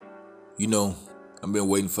You know, I've been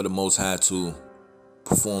waiting for the Most High to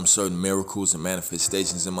perform certain miracles and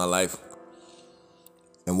manifestations in my life.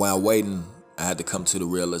 And while waiting, I had to come to the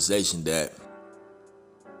realization that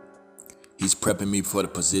He's prepping me for the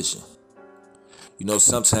position. You know,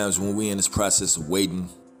 sometimes when we're in this process of waiting,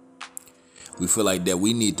 we feel like that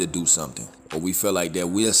we need to do something, or we feel like that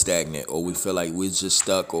we're stagnant, or we feel like we're just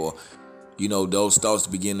stuck, or those thoughts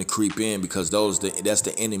begin to creep in because that's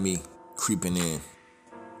the enemy creeping in.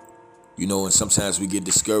 And sometimes we get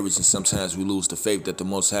discouraged and sometimes we lose the faith that the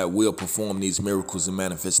Most High will perform these miracles and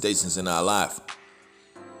manifestations in our life.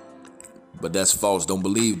 But that's false. Don't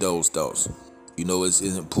believe those thoughts. It's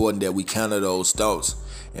important that we counter those thoughts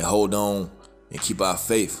and hold on and keep our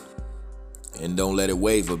faith and don't let it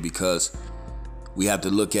waver, because we have to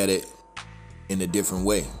look at it in a different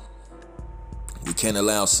way. We can't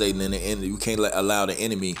allow Satan and the enemy. We can't allow the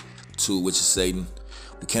enemy which is Satan.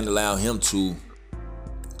 We can't allow him to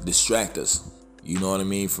distract us,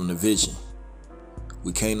 from the vision.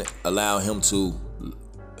 We can't allow him to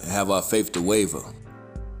have our faith to waver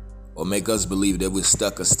or make us believe that we're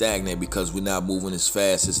stuck or stagnant because we're not moving as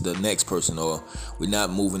fast as the next person, or we're not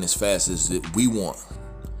moving as fast as we want.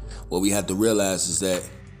 What we have to realize is that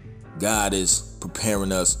God is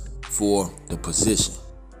preparing us for the position.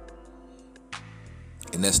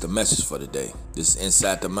 And that's the message for today. This is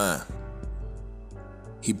Inside the Mind.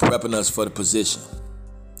 He prepping us for the position.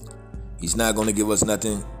 He's not going to give us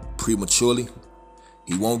nothing prematurely.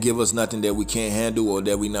 He won't give us nothing that we can't handle or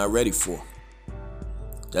that we're not ready for.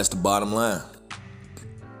 That's the bottom line.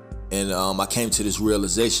 And I came to this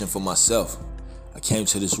realization for myself. I came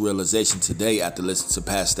to this realization today after listening to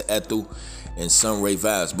Pastor Ethel and Son Ray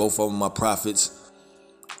Vibes. Both of them my prophets,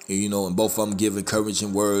 and both of them give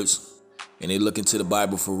encouraging words, and they look into the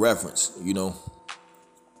Bible for reference,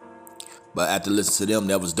 But after listening to them,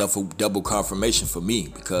 that was double confirmation for me,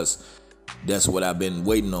 because that's what I've been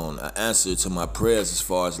waiting on. An answer to my prayers as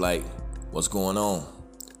far as like what's going on.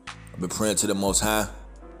 I've been praying to the Most High.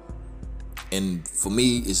 And for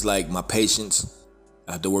me, it's like my patience.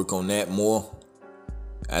 I have to work on that more.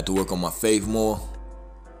 I have to work on my faith more.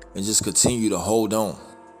 And just continue to hold on.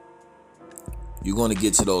 You're going to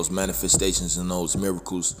get to those manifestations and those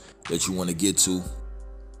miracles that you want to get to.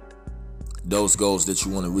 Those goals that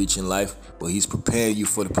you want to reach in life. But He's preparing you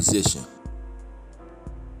for the position.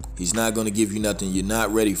 He's not going to give you nothing you're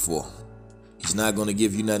not ready for. He's not going to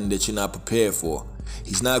give you nothing that you're not prepared for.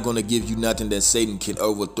 He's not going to give you nothing that Satan can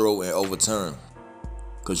overthrow and overturn.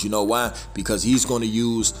 Because you know why? Because he's going to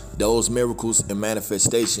use those miracles and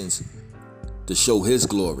manifestations to show His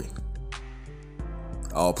glory.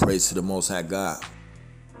 All praise to the Most High God.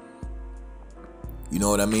 You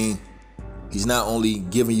know what I mean? He's not only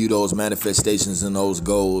giving you those manifestations and those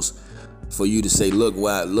goals for you to say, look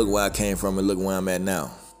where I came from and look where I'm at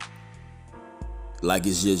now. Like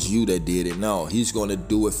it's just you that did it. No, He's going to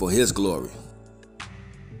do it for His glory.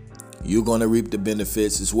 You're going to reap the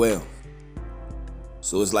benefits as well.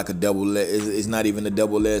 So it's like it's not even a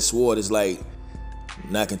double-edged sword. It's like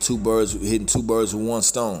hitting two birds with one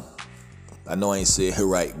stone. I know I ain't saying it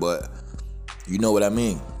right, but you know what I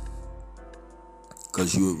mean.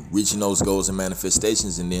 Because you're reaching those goals and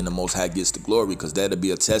manifestations, and then the Most High gets the glory, because that'll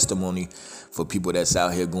be a testimony for people that's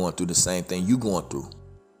out here going through the same thing you going through.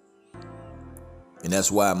 And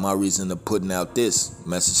that's why my reason of putting out this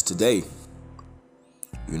message today,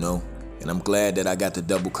 and I'm glad that I got the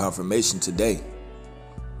double confirmation today,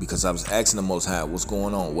 because I was asking the Most High, what's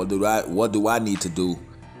going on? What do I need to do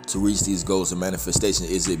to reach these goals and manifestations?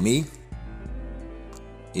 Is it me?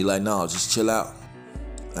 He like, no, just chill out.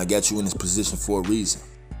 I got you in this position for a reason.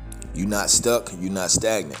 You're not stuck. You're not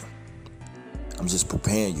stagnant. I'm just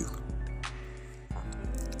preparing you.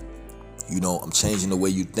 I'm changing the way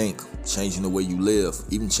you think, changing the way you live,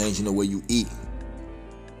 even changing the way you eat.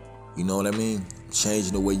 You know what I mean?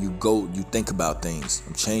 Changing the way you think about things.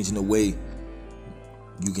 I'm changing the way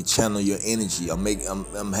you can channel your energy.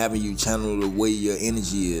 I'm having you channel the way your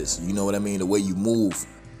energy is. You know what I mean? The way you move.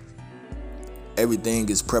 Everything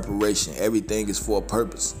is preparation. Everything is for a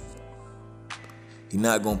purpose. He's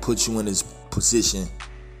not going to put you in this position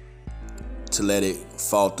to let it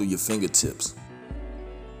fall through your fingertips.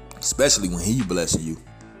 Especially when He blessing you.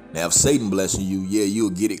 Now, if Satan blessing you, yeah, you'll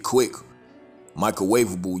get it quick.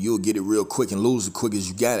 Microwavable, you'll get it real quick and lose it quick as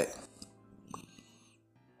you got it.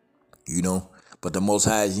 But the Most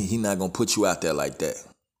High, He's not going to put you out there like that.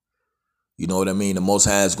 You know what I mean? The Most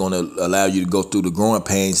High is going to allow you to go through the growing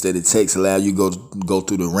pains that it takes, allow you to go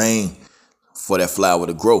through the rain for that flower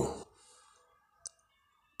to grow.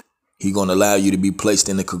 He's going to allow you to be placed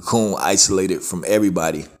in a cocoon, isolated from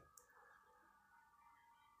everybody,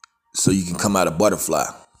 so you can come out a butterfly.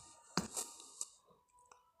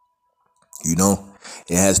 You know,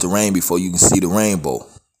 it has to rain before you can see the rainbow.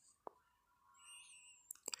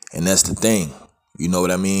 And that's the thing. You know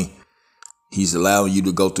what I mean? He's allowing you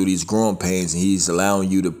to go through these growing pains, and he's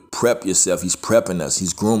allowing you to prep yourself. He's prepping us.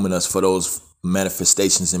 He's grooming us for those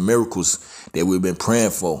manifestations and miracles that we've been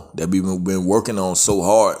praying for, that we've been working on so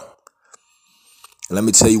hard. And let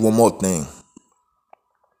me tell you one more thing.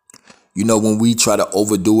 You know, when we try to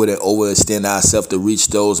overdo it and overextend ourselves to reach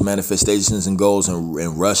those manifestations and goals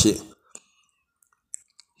and rush it,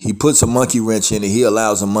 he puts a monkey wrench in it. He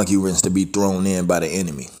allows a monkey wrench to be thrown in by the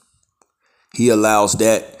enemy. He allows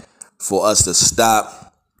that for us to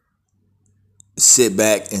stop, sit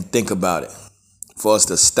back, and think about it. For us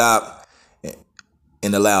to stop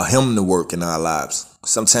and allow him to work in our lives.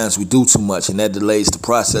 Sometimes we do too much, and that delays the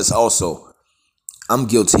process also. I'm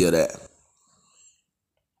guilty of that.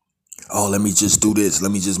 Oh, let me just do this.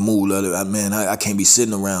 Let me just move. Man, I can't be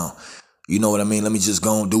sitting around. You know what I mean? Let me just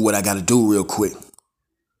go and do what I got to do real quick.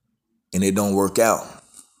 And it don't work out.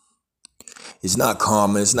 It's not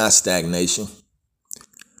karma. It's not stagnation.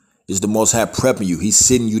 It's the Most High prepping you. He's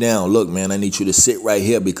sitting you down. Look, man, I need you to sit right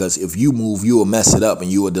here, because if you move, you will mess it up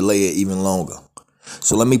and you will delay it even longer.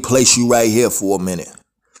 So let me place you right here for a minute.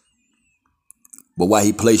 But while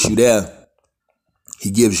he placed you there,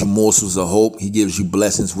 he gives you morsels of hope. He gives you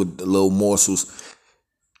blessings with the little morsels,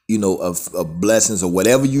 you know, of blessings or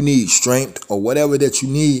whatever you need, strength or whatever that you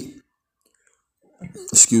need.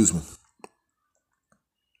 Excuse me.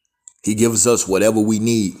 He gives us whatever we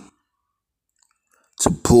need to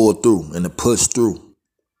pull through and to push through.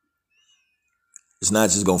 It's not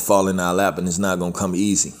just going to fall in our lap, and it's not going to come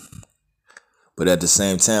easy. But at the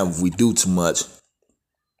same time, if we do too much,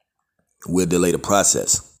 we'll delay the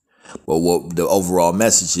process. But what the overall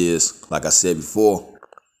message is, like I said before,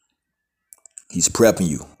 he's prepping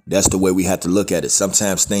you. That's the way we have to look at it.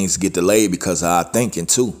 Sometimes things get delayed because of our thinking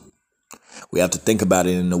too. We have to think about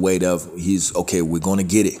it in the way of we're going to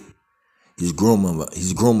get it. He's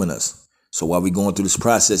grooming us. So while we're going through this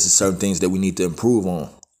process, there's certain things that we need to improve on.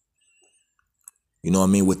 You know what I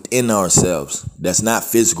mean? Within ourselves. That's not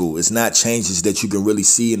physical. It's not changes that you can really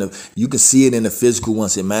see. You can see it in the physical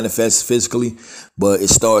once it manifests physically, but it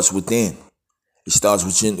starts within. It starts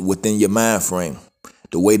within your mind frame.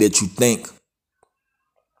 The way that you think.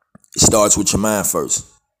 It starts with your mind first.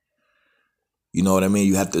 You know what I mean?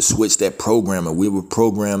 You have to switch that programming. We were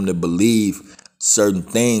programmed to believe certain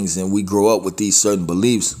things, and we grow up with these certain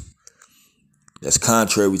beliefs. That's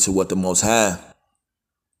contrary to what the Most High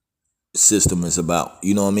system is about.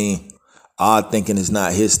 You know what I mean? Our thinking is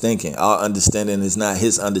not his thinking. Our understanding is not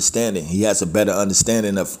his understanding. He has a better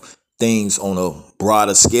understanding of things on a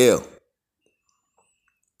broader scale.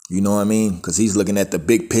 You know what I mean? Because he's looking at the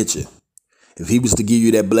big picture. If he was to give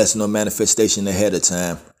you that blessing or manifestation ahead of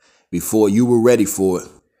time, before you were ready for it,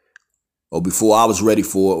 or before I was ready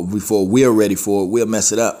for it, or before we're ready for it, we'll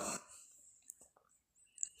mess it up.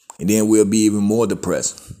 And then we'll be even more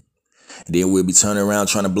depressed. And then we'll be turning around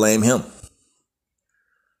trying to blame him.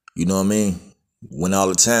 You know what I mean? When all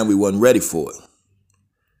the time we wasn't ready for it.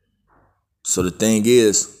 So the thing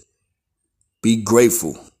is, be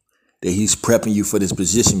grateful that he's prepping you for this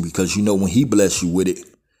position, because you know when he bless you with it,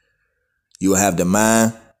 you'll have the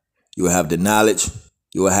mind, you'll have the knowledge,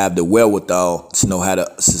 you'll have the wherewithal to know how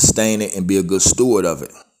to sustain it and be a good steward of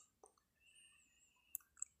it.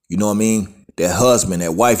 You know what I mean? That husband,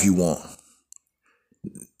 that wife you want.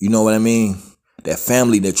 You know what I mean? That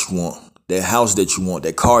family that you want, that house that you want,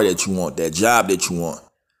 that car that you want, that job that you want,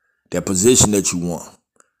 that position that you want,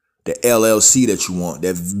 that LLC that you want,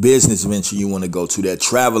 that business venture you want to go to, that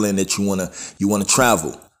traveling that you want to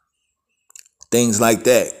travel. Things like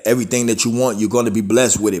that. Everything that you want, you're going to be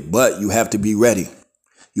blessed with it, but you have to be ready.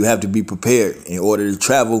 You have to be prepared. In order to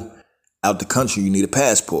travel out the country, you need a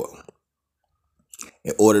passport.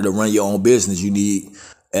 In order to run your own business, you need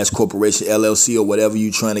S Corporation, LLC, or whatever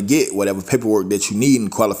you're trying to get, whatever paperwork that you need and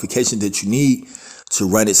qualifications that you need to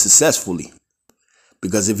run it successfully.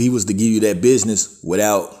 Because if he was to give you that business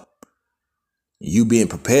without you being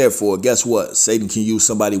prepared for it, guess what? Satan can use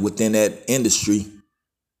somebody within that industry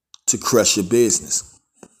to crush your business.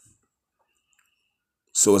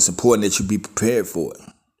 So it's important that you be prepared for it.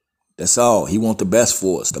 That's all. He wants the best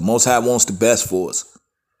for us. The Most High wants the best for us.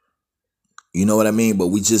 You know what I mean? But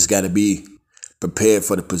we just got to be prepared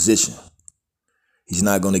for the position. He's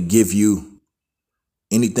not going to give you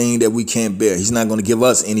anything that we can't bear. He's not going to give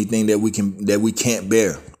us anything that we can't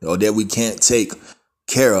bear or that we can't take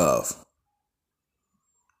care of.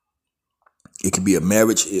 It could be a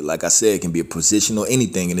marriage, like I said, it can be a position or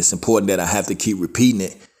anything, and it's important that I have to keep repeating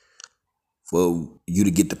it for you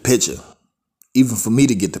to get the picture. Even for me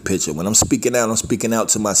to get the picture. When I'm speaking out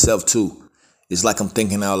to myself too. It's like I'm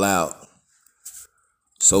thinking out loud.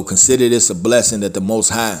 So consider this a blessing that the Most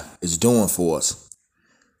High is doing for us.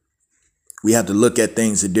 We have to look at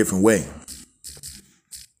things a different way.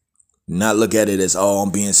 Not look at it as, oh,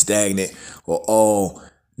 I'm being stagnant, or oh,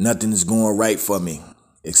 nothing is going right for me,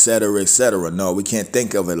 etc., etc. No, we can't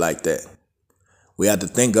think of it like that. We have to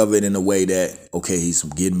think of it in a way that, okay, he's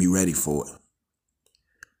getting me ready for it.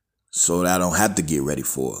 So that I don't have to get ready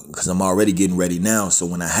for it, because I'm already getting ready now. So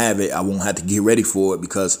when I have it, I won't have to get ready for it,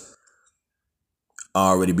 because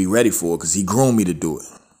I'll already be ready for it, because he groomed me to do it.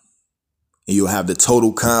 And you'll have the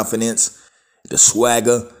total confidence, the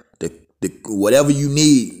swagger, the whatever you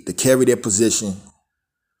need to carry that position,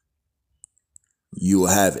 you will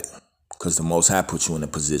have it, because the Most High put you in a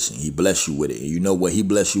position. He bless you with it. And you know what he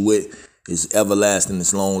bless you with is everlasting,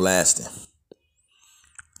 it's long lasting.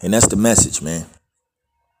 And that's the message, man.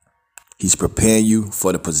 He's preparing you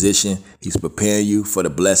for the position. He's preparing you for the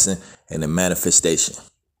blessing and the manifestation.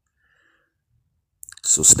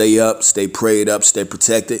 So stay up, stay prayed up, stay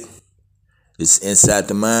protected. It's Inside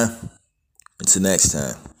the Mind. Until next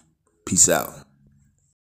time, peace out.